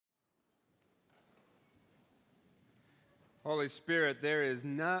Holy Spirit, there is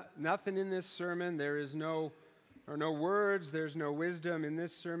nothing in this sermon. There is no words, there's no wisdom in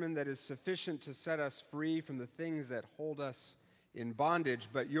this sermon that is sufficient to set us free from the things that hold us in bondage.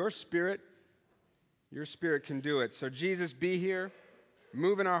 But your Spirit can do it. So Jesus, be here,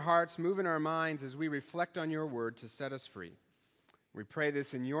 move in our hearts, move in our minds as we reflect on your word to set us free. We pray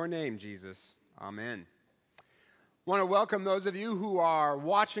this in your name, Jesus. Amen. I want to welcome those of you who are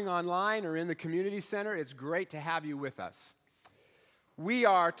watching online or in the community center. It's great to have you with us. We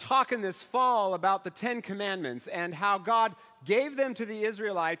are talking this fall about the Ten Commandments and how God gave them to the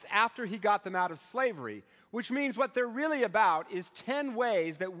Israelites after he got them out of slavery, which means what they're really about is 10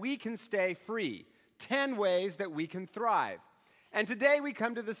 ways that we can stay free, 10 ways that we can thrive. And today we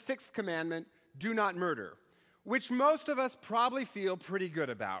come to the 6th commandment, do not murder, which most of us probably feel pretty good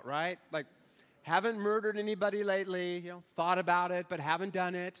about, right? Like, haven't murdered anybody lately, thought about it, but haven't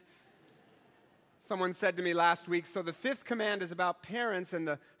done it. Someone said to me last week, so the 5th command is about parents, and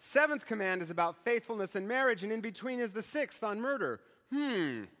the 7th command is about faithfulness in marriage, and in between is the 6th on murder.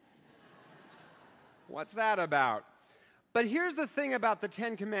 What's that about? But here's the thing about the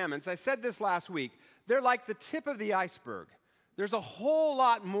 10 commandments. I said this last week. They're like the tip of the iceberg. There's a whole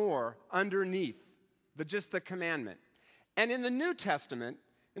lot more underneath just the commandment. And in the New Testament,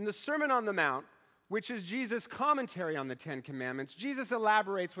 in the Sermon on the Mount, which is Jesus' commentary on the Ten Commandments, Jesus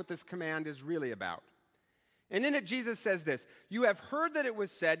elaborates what this command is really about. And in it, Jesus says this, "You have heard that it was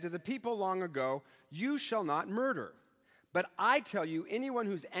said to the people long ago, 'You shall not murder.' But I tell you, anyone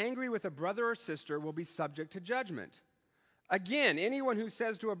who's angry with a brother or sister will be subject to judgment. Again, anyone who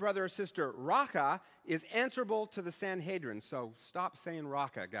says to a brother or sister, 'Raka,' is answerable to the Sanhedrin." So stop saying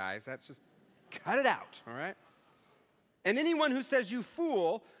Raka, guys. That's just, cut it out, all right? "And anyone who says, 'You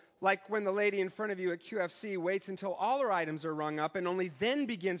fool,' like when the lady in front of you at QFC waits until all her items are rung up and only then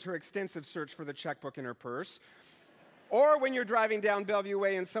begins her extensive search for the checkbook in her purse. Or when you're driving down Bellevue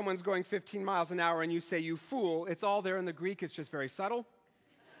Way and someone's going 15 miles an hour and you say, 'You fool,' it's all there in the Greek, it's just very subtle.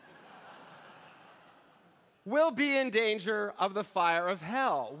 Will be in danger of the fire of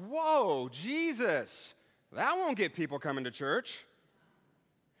hell." Whoa, Jesus. That won't get people coming to church.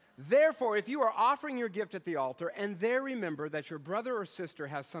 "Therefore, if you are offering your gift at the altar and there remember that your brother or sister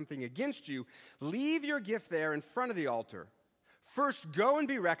has something against you, leave your gift there in front of the altar. First, go and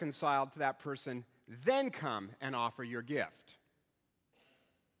be reconciled to that person, then come and offer your gift."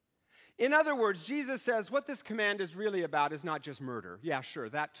 In other words, Jesus says what this command is really about is not just murder. Yeah, sure,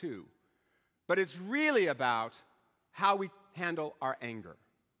 that too. But it's really about how we handle our anger.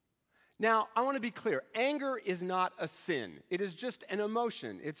 Now, I want to be clear. Anger is not a sin. It is just an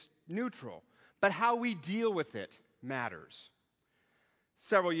emotion. It's neutral. But how we deal with it matters.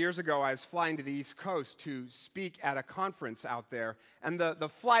 Several years ago, I was flying to the East Coast to speak at a conference out there, and the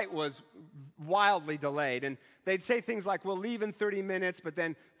flight was wildly delayed. And they'd say things like, "We'll leave in 30 minutes," but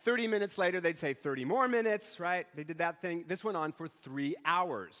then 30 minutes later, they'd say 30 more minutes, right? They did that thing. This went on for 3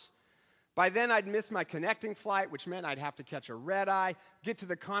 hours. By then, I'd missed my connecting flight, which meant I'd have to catch a red eye, get to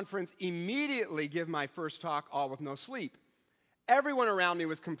the conference, immediately give my first talk, all with no sleep. Everyone around me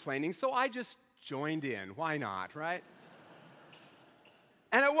was complaining, so I just joined in. Why not, right?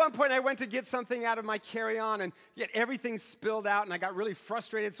 And at one point, I went to get something out of my carry-on, and yet everything spilled out, and I got really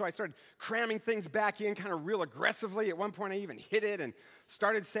frustrated, so I started cramming things back in kind of real aggressively. At one point, I even hit it and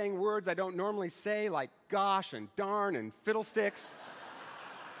started saying words I don't normally say, like gosh and darn and fiddlesticks.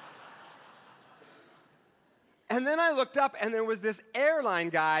 And then I looked up, and there was this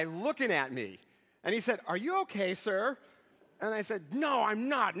airline guy looking at me. And he said, "Are you okay, sir?" And I said, "No, I'm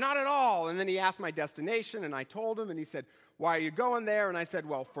not at all." And then he asked my destination, and I told him, and he said, "Why are you going there?" And I said,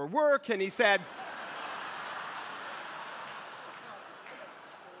 "Well, for work." And he said,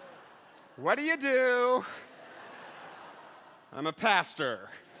 "What do you do?" "I'm a pastor."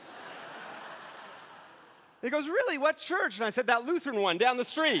 He goes, "Really? What church?" And I said, "That Lutheran one down the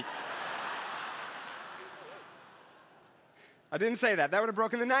street." I didn't say that. That would have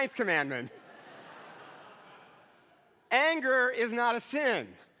broken the 9th commandment. Anger is not a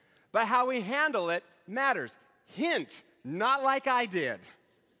sin, but how we handle it matters. Hint, not like I did.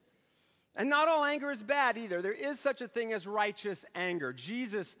 And not all anger is bad either. There is such a thing as righteous anger.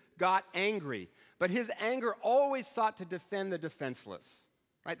 Jesus got angry, but his anger always sought to defend the defenseless.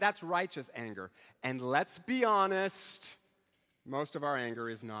 Right? That's righteous anger. And let's be honest, most of our anger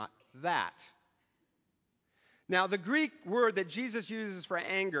is not that. Now, the Greek word that Jesus uses for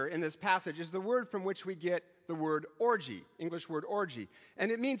anger in this passage is the word from which we get the word orgy, English word orgy.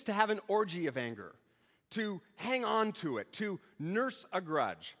 And it means to have an orgy of anger, to hang on to it, to nurse a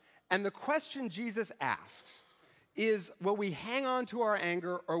grudge. And the question Jesus asks is, will we hang on to our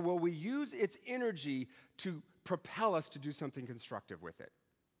anger, or will we use its energy to propel us to do something constructive with it.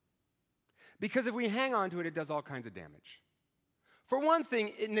 Because if we hang on to it, it does all kinds of damage. For one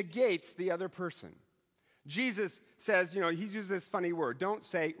thing, it negates the other person. Jesus says, he uses this funny word, don't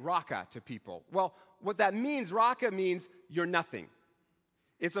say raka to people. Well, what that means, raka means you're nothing.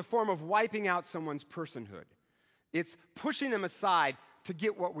 It's a form of wiping out someone's personhood. It's pushing them aside to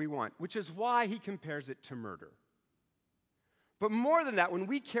get what we want, which is why he compares it to murder. But more than that, when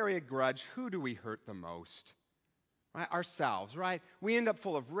we carry a grudge, who do we hurt the most? Right? Ourselves, right? We end up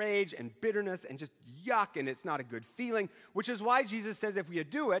full of rage and bitterness and just yuck, and it's not a good feeling, which is why Jesus says if you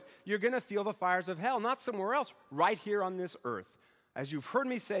do it, you're going to feel the fires of hell, not somewhere else, right here on this earth. As you've heard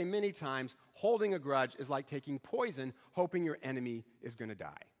me say many times, holding a grudge is like taking poison, hoping your enemy is going to die.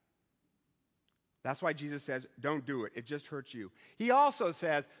 That's why Jesus says, don't do it. It just hurts you. He also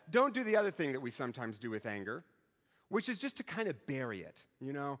says, don't do the other thing that we sometimes do with anger, which is just to kind of bury it,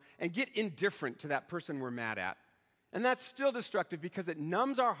 and get indifferent to that person we're mad at. And that's still destructive because it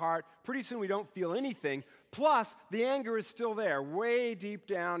numbs our heart. Pretty soon we don't feel anything. Plus, the anger is still there, way deep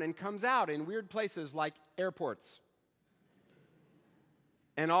down, and comes out in weird places like airports.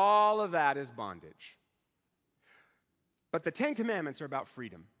 And all of that is bondage. But the Ten Commandments are about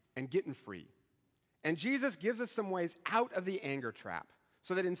freedom and getting free. And Jesus gives us some ways out of the anger trap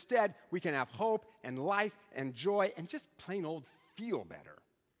so that instead we can have hope and life and joy and just plain old feel better.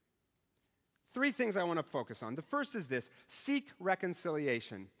 3 things I want to focus on. The first is this: seek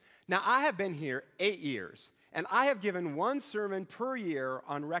reconciliation. Now, I have been here 8 years, and I have given 1 sermon per year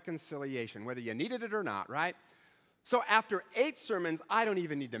on reconciliation, whether you needed it or not, right? So after 8 sermons, I don't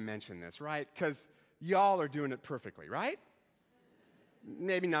even need to mention this, right? Because y'all are doing it perfectly, right?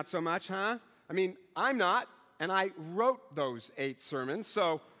 Maybe not so much, huh? I mean, I'm not, and I wrote those 8 sermons,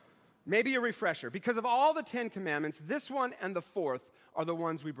 so maybe a refresher. Because of all the 10 commandments, this one and the 4th are the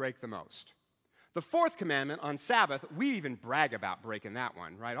ones we break the most. The 4th commandment on Sabbath, we even brag about breaking that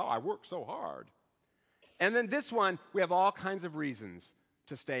one, right? Oh, I worked so hard. And then this one, we have all kinds of reasons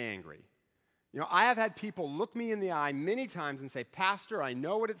to stay angry. I have had people look me in the eye many times and say, Pastor, I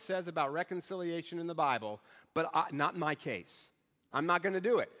know what it says about reconciliation in the Bible, but not in my case. I'm not going to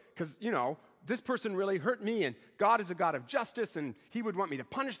do it because, this person really hurt me, and God is a God of justice, and he would want me to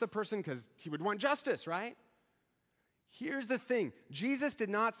punish the person because he would want justice, right? Here's the thing. Jesus did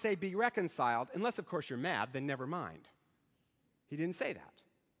not say be reconciled, unless, of course, you're mad, then never mind. He didn't say that.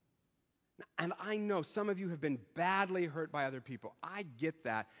 And I know some of you have been badly hurt by other people. I get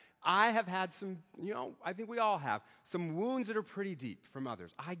that. I have had some, I think we all have, some wounds that are pretty deep from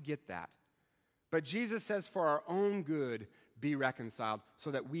others. I get that. But Jesus says for our own good, be reconciled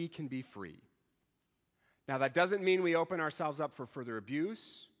so that we can be free. Now, that doesn't mean we open ourselves up for further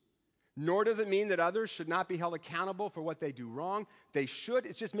abuse, nor does it mean that others should not be held accountable for what they do wrong. They should.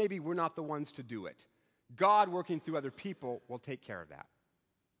 It's just maybe we're not the ones to do it. God, working through other people, will take care of that.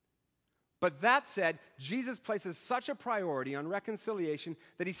 But that said, Jesus places such a priority on reconciliation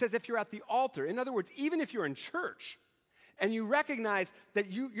that he says if you're at the altar, in other words, even if you're in church, and you recognize that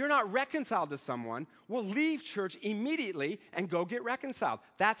you're not reconciled to someone, well, leave church immediately and go get reconciled.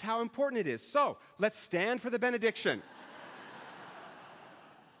 That's how important it is. So, let's stand for the benediction.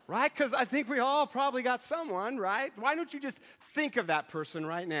 Right? Because I think we all probably got someone, right? Why don't you just think of that person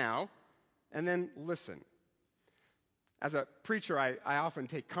right now and then listen? As a preacher, I often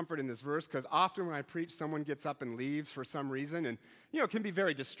take comfort in this verse because often when I preach, someone gets up and leaves for some reason, and, it can be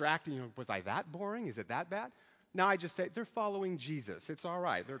very distracting. Was I that boring? Is it that bad? Now I just say, they're following Jesus. It's all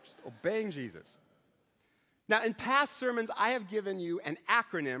right. They're just obeying Jesus. Now, in past sermons, I have given you an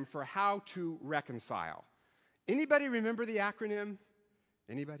acronym for how to reconcile. Anybody remember the acronym?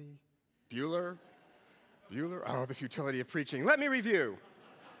 Anybody? Bueller? Oh, the futility of preaching. Let me review.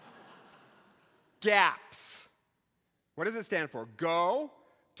 GAPS. What does it stand for? Go.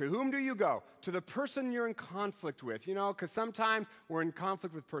 To whom do you go? To the person you're in conflict with, because sometimes we're in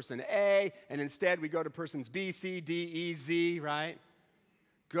conflict with person A, and instead we go to persons B, C, D, E, Z, right?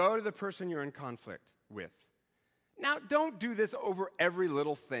 Go to the person you're in conflict with. Now, don't do this over every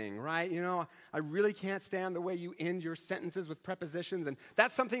little thing, right? I really can't stand the way you end your sentences with prepositions, and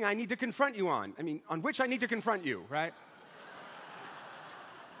that's something I need to confront you on. On which I need to confront you, right?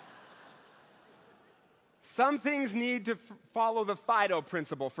 Some things need to follow the Fido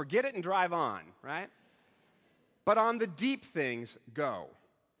principle. Forget it and drive on, right? But on the deep things, go.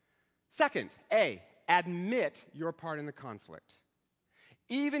 Second, A, admit your part in the conflict.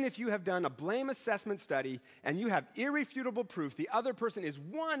 Even if you have done a blame assessment study and you have irrefutable proof the other person is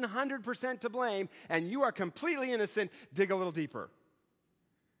 100% to blame and you are completely innocent, dig a little deeper.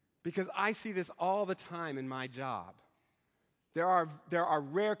 Because I see this all the time in my job. There are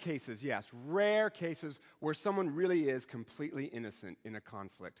rare cases, yes, rare cases where someone really is completely innocent in a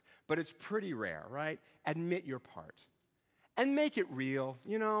conflict. But it's pretty rare, right? Admit your part. And make it real,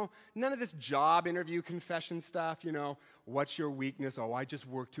 None of this job interview confession stuff, What's your weakness? Oh, I just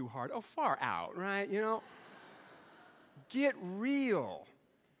work too hard. Oh, far out, right? Get real.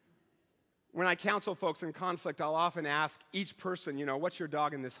 When I counsel folks in conflict, I'll often ask each person, what's your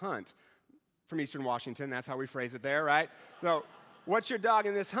dog in this hunt? From Eastern Washington, that's how we phrase it there, right? So, what's your dog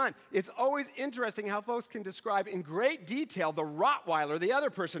in this hunt? It's always interesting how folks can describe in great detail the Rottweiler the other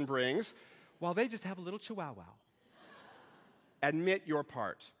person brings, while they just have a little chihuahua. Admit your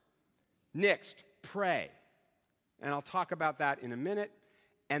part. Next, pray. And I'll talk about that in a minute.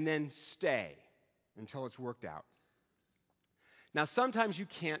 And then stay until it's worked out. Now, sometimes you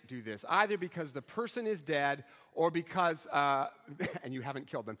can't do this, either because the person is dead or because, and you haven't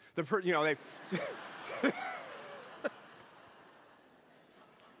killed them. That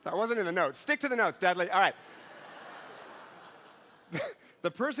wasn't in the notes. Stick to the notes, Dudley. All right.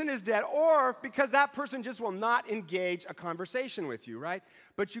 The person is dead, or because that person just will not engage a conversation with you, right?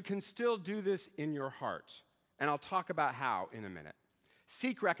 But you can still do this in your heart. And I'll talk about how in a minute.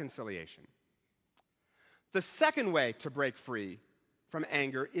 Seek reconciliation. The second way to break free from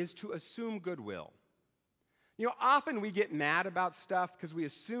anger is to assume goodwill. Often we get mad about stuff because we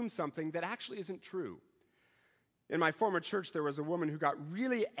assume something that actually isn't true. In my former church, there was a woman who got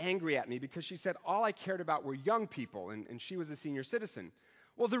really angry at me because she said all I cared about were young people, and she was a senior citizen.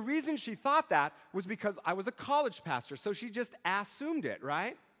 Well, the reason she thought that was because I was a college pastor, so she just assumed it,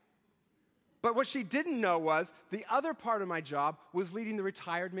 right? But what she didn't know was the other part of my job was leading the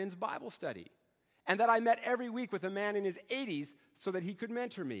retired men's Bible study, and that I met every week with a man in his 80s so that he could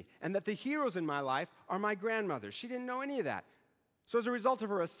mentor me, and that the heroes in my life are my grandmothers. She didn't know any of that. So as a result of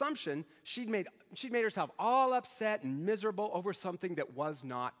her assumption, she'd made herself all upset and miserable over something that was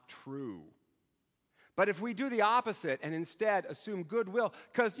not true. But if we do the opposite and instead assume goodwill,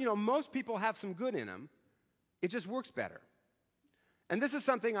 because, most people have some good in them, it just works better. And this is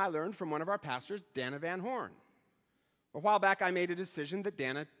something I learned from one of our pastors, Dana Van Horn. A while back, I made a decision that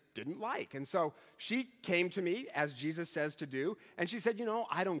Dana didn't like. And so she came to me, as Jesus says to do, and she said,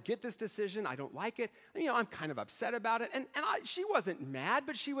 I don't get this decision. I don't like it. And, I'm kind of upset about it. And she wasn't mad,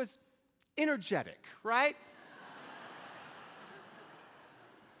 but she was energetic, right?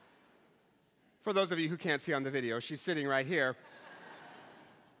 For those of you who can't see on the video, she's sitting right here.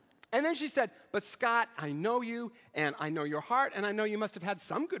 And then she said, but Scott, I know you, and I know your heart, and I know you must have had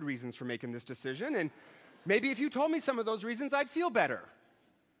some good reasons for making this decision, and maybe if you told me some of those reasons, I'd feel better.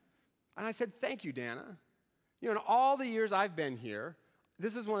 And I said, thank you, Dana. In all the years I've been here,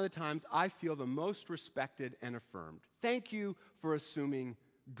 this is one of the times I feel the most respected and affirmed. Thank you for assuming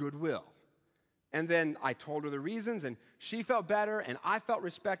goodwill. And then I told her the reasons, and she felt better, and I felt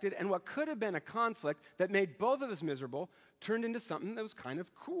respected, and what could have been a conflict that made both of us miserable turned into something that was kind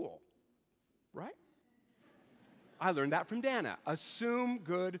of cool, right? I learned that from Dana. Assume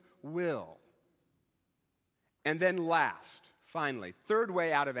goodwill. And then last, finally, third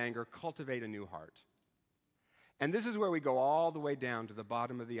way out of anger, cultivate a new heart. And this is where we go all the way down to the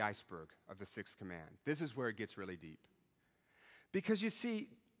bottom of the iceberg of the sixth command. This is where it gets really deep. Because you see,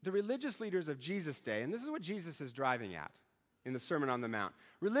 the religious leaders of Jesus' day, and this is what Jesus is driving at in the Sermon on the Mount,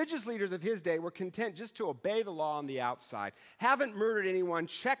 religious leaders of his day were content just to obey the law on the outside. Haven't murdered anyone,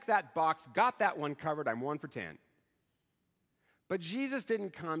 check that box, got that one covered, I'm 1 for 10. But Jesus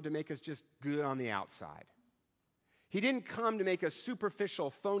didn't come to make us just good on the outside. He didn't come to make us superficial,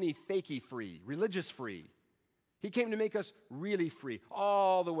 phony, fakey free, religious free. He came to make us really free,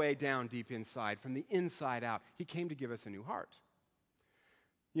 all the way down deep inside, from the inside out. He came to give us a new heart.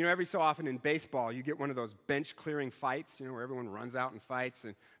 Every so often in baseball, you get one of those bench-clearing fights, where everyone runs out and fights.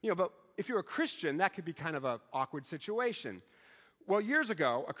 And, but if you're a Christian, that could be kind of an awkward situation. Well, years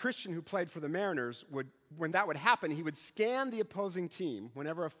ago, a Christian who played for the Mariners when that would happen, he would scan the opposing team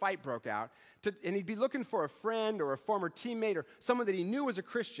whenever a fight broke out, and he'd be looking for a friend or a former teammate or someone that he knew was a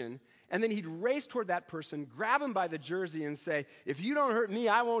Christian, and then he'd race toward that person, grab him by the jersey, and say, if you don't hurt me,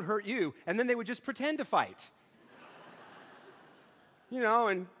 I won't hurt you. And then they would just pretend to fight.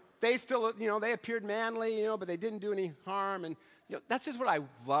 And they still, they appeared manly, but they didn't do any harm. And, that's just what I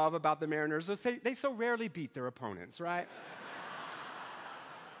love about the Mariners. They so rarely beat their opponents, right?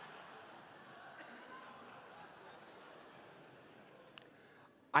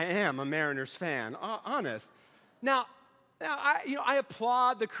 I am a Mariners fan, honest. Now I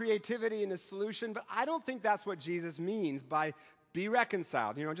applaud the creativity and the solution, but I don't think that's what Jesus means by be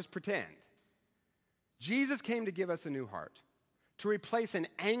reconciled, just pretend. Jesus came to give us a new heart, to replace an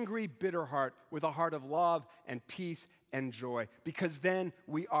angry, bitter heart with a heart of love and peace and joy, because then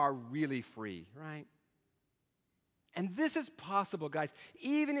we are really free, right? And this is possible, guys.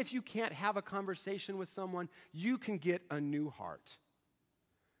 Even if you can't have a conversation with someone, you can get a new heart.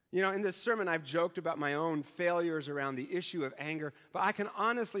 You know, in this sermon, I've joked about my own failures around the issue of anger, but I can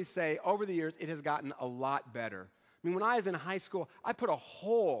honestly say over the years, it has gotten a lot better. I mean, when I was in high school, I put a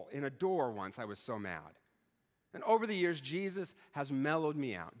hole in a door once. I was so mad. And over the years, Jesus has mellowed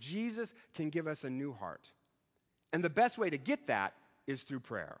me out. Jesus can give us a new heart. And the best way to get that is through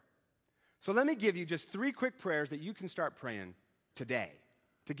prayer. So let me give you just 3 quick prayers that you can start praying today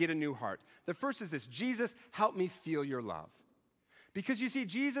to get a new heart. The first is this: Jesus, help me feel your love. Because you see,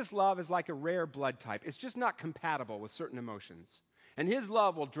 Jesus' love is like a rare blood type. It's just not compatible with certain emotions. And his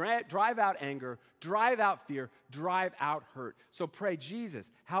love will drive out anger, drive out fear, drive out hurt. So pray, Jesus,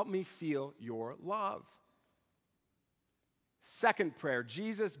 help me feel your love. Second prayer,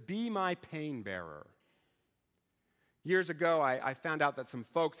 Jesus, be my pain bearer. Years ago, I found out that some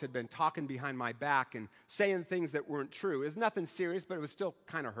folks had been talking behind my back and saying things that weren't true. It was nothing serious, but it was still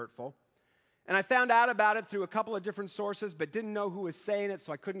kind of hurtful. And I found out about it through a couple of different sources, but didn't know who was saying it,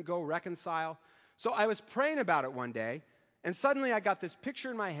 so I couldn't go reconcile. So I was praying about it one day, and suddenly I got this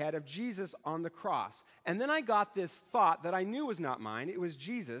picture in my head of Jesus on the cross. And then I got this thought that I knew was not mine. It was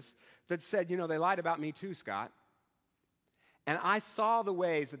Jesus that said, you know, they lied about me too, Scott. And I saw the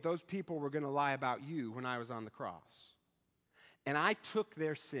ways that those people were going to lie about you when I was on the cross. And I took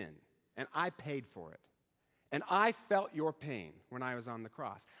their sin, and I paid for it. And I felt your pain when I was on the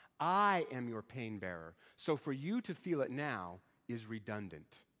cross. I am your pain bearer. So for you to feel it now is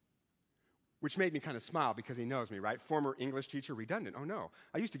redundant. Which made me kind of smile because he knows me, right? Former English teacher, redundant. Oh no,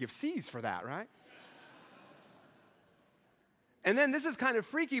 I used to give C's for that, right? And then this is kind of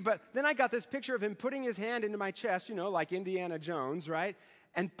freaky, but then I got this picture of him putting his hand into my chest, you know, like Indiana Jones, right?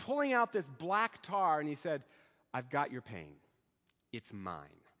 And pulling out this black tar, and he said, I've got your pain. It's mine.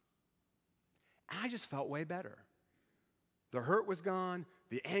 And I just felt way better. The hurt was gone,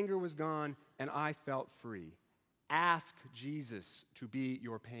 the anger was gone, and I felt free. Ask Jesus to be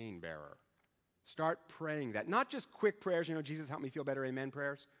your pain bearer. Start praying that. Not just quick prayers, you know, Jesus, help me feel better, amen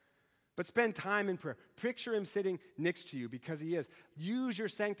prayers. But spend time in prayer. Picture him sitting next to you, because he is. Use your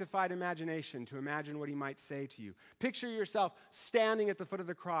sanctified imagination to imagine what he might say to you. Picture yourself standing at the foot of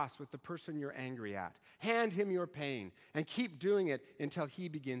the cross with the person you're angry at. Hand him your pain and keep doing it until he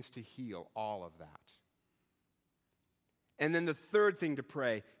begins to heal all of that. And then the third thing to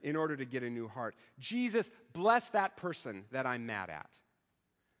pray in order to get a new heart: Jesus, bless that person that I'm mad at.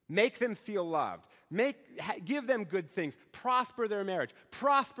 Make them feel loved. Give them good things. Prosper their marriage.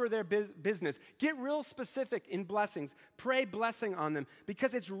 Prosper their business. Get real specific in blessings. Pray blessing on them,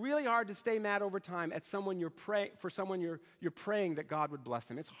 because it's really hard to stay mad over time at someone you're praying that God would bless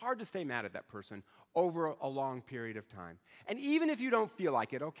them. It's hard to stay mad at that person over a long period of time. And even if you don't feel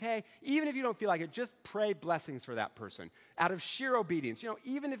like it, okay? Even if you don't feel like it, just pray blessings for that person out of sheer obedience. You know,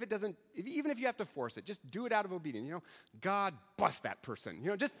 even if you have to force it, just do it out of obedience. You know, God bless that person. You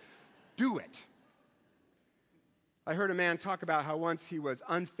know, just do it. I heard a man talk about how once he was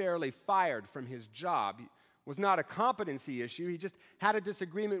unfairly fired from his job. It was not a competency issue. He just had a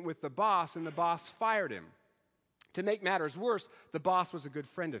disagreement with the boss, and the boss fired him. To make matters worse, the boss was a good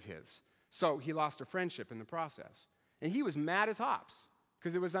friend of his. So he lost a friendship in the process. And he was mad as hops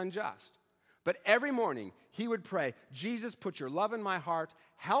because it was unjust. But every morning he would pray, Jesus, put your love in my heart.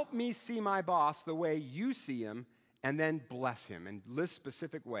 Help me see my boss the way you see him, and then bless him, and list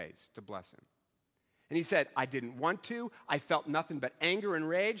specific ways to bless him. And he said, I didn't want to. I felt nothing but anger and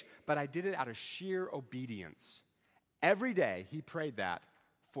rage, but I did it out of sheer obedience. Every day he prayed that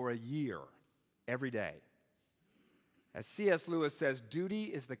for a year, every day. As C.S. Lewis says, duty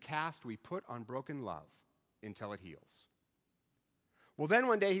is the cast we put on broken love until it heals. Well, then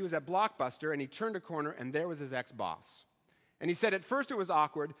one day he was at Blockbuster, and he turned a corner, and there was his ex-boss. And he said at first it was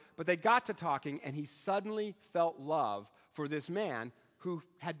awkward, but they got to talking, and he suddenly felt love for this man who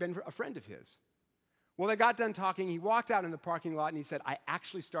had been a friend of his. Well, they got done talking. He walked out in the parking lot, and he said, I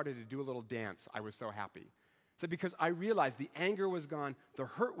actually started to do a little dance. I was so happy. He said, because I realized the anger was gone, the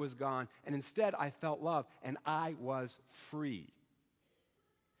hurt was gone, and instead I felt love, and I was free.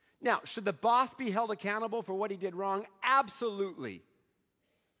 Now, should the boss be held accountable for what he did wrong? Absolutely.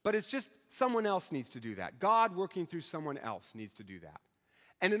 But it's just someone else needs to do that. God working through someone else needs to do that.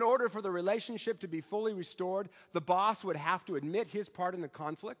 And in order for the relationship to be fully restored, the boss would have to admit his part in the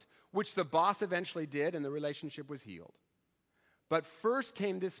conflict, which the boss eventually did, and the relationship was healed. But first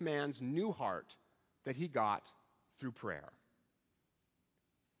came this man's new heart that he got through prayer.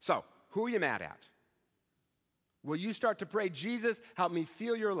 So, who are you mad at? Will you start to pray, Jesus, help me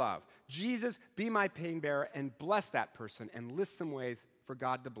feel your love. Jesus, be my pain bearer and bless that person, and list some ways for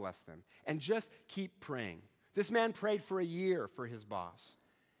God to bless them. And just keep praying. This man prayed for a year for his boss.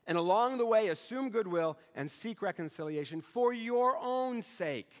 And along the way, assume goodwill and seek reconciliation for your own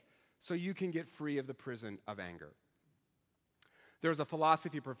sake so you can get free of the prison of anger. There's a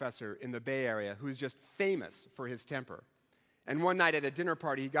philosophy professor in the Bay Area who's just famous for his temper. And one night at a dinner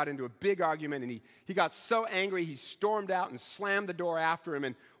party, he got into a big argument, and he got so angry, he stormed out and slammed the door after him.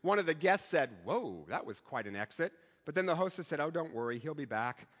 And one of the guests said, "Whoa, that was quite an exit." But then the hostess said, "Oh, don't worry, he'll be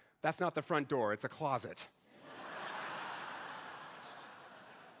back. That's not the front door, it's a closet."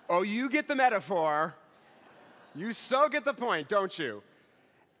 Oh, you get the metaphor. You so get the point, don't you?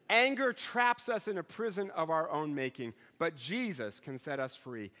 Anger traps us in a prison of our own making, but Jesus can set us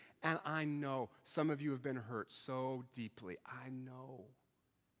free. And I know some of you have been hurt so deeply. I know.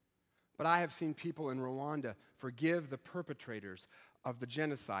 But I have seen people in Rwanda forgive the perpetrators of the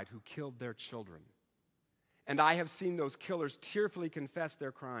genocide who killed their children. And I have seen those killers tearfully confess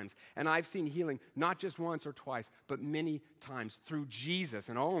their crimes. And I've seen healing not just once or twice, but many times through Jesus,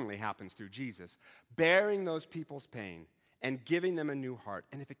 and only happens through Jesus, bearing those people's pain and giving them a new heart.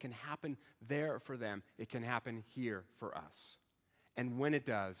 And if it can happen there for them, it can happen here for us. And when it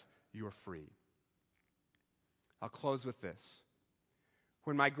does, you're free. I'll close with this.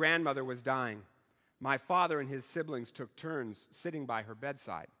 When my grandmother was dying, my father and his siblings took turns sitting by her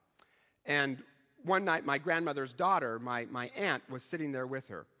bedside. And one night, my grandmother's daughter, my aunt, was sitting there with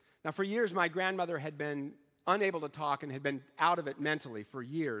her. Now, for years, my grandmother had been unable to talk and had been out of it mentally for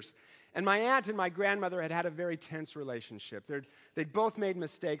years. And my aunt and my grandmother had had a very tense relationship. They'd both made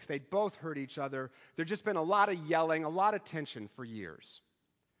mistakes. They'd both hurt each other. There'd just been a lot of yelling, a lot of tension for years.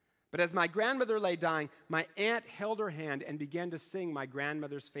 But as my grandmother lay dying, my aunt held her hand and began to sing my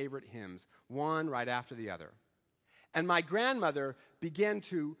grandmother's favorite hymns, one right after the other. And my grandmother began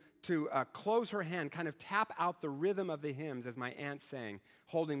to close her hand, kind of tap out the rhythm of the hymns as my aunt sang,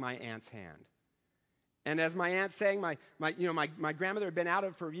 holding my aunt's hand. And as my aunt sang, my grandmother had been out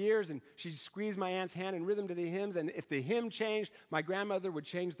of it for years, and she squeezed my aunt's hand in rhythm to the hymns, and if the hymn changed, my grandmother would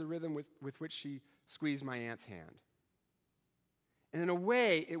change the rhythm with which she squeezed my aunt's hand. And in a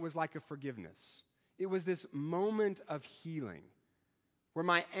way, it was like a forgiveness. It was this moment of healing where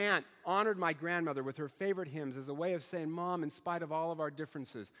my aunt honored my grandmother with her favorite hymns as a way of saying, "Mom, in spite of all of our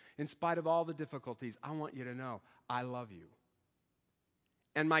differences, in spite of all the difficulties, I want you to know I love you."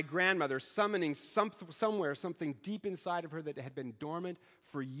 And my grandmother, summoning somewhere something deep inside of her that had been dormant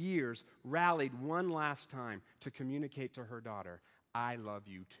for years, rallied one last time to communicate to her daughter, "I love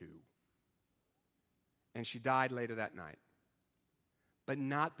you too." And she died later that night. But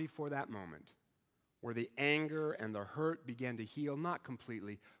not before that moment, where the anger and the hurt began to heal, not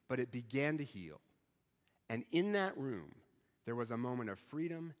completely, but it began to heal. And in that room, there was a moment of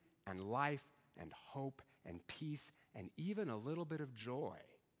freedom and life and hope and peace and even a little bit of joy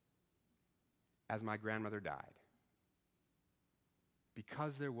as my grandmother died.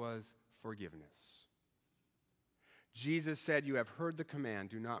 Because there was forgiveness. Jesus said, "You have heard the command,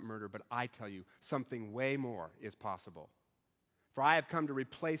 do not murder, but I tell you, something way more is possible. For I have come to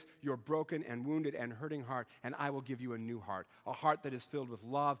replace your broken and wounded and hurting heart, and I will give you a new heart, a heart that is filled with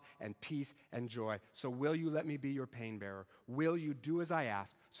love and peace and joy. So will you let me be your pain bearer? Will you do as I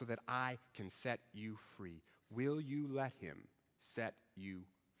ask so that I can set you free? Will you let him set you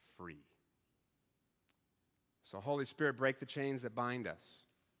free?" So Holy Spirit, break the chains that bind us.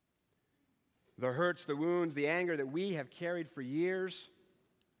 The hurts, the wounds, the anger that we have carried for years,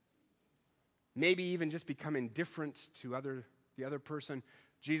 maybe even just become indifferent to the other person.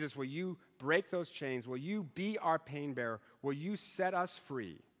 Jesus, will you break those chains? Will you be our pain bearer? Will you set us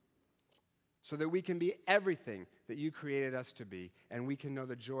free so that we can be everything that you created us to be, and we can know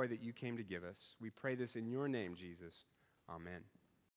the joy that you came to give us? We pray this in your name, Jesus. Amen.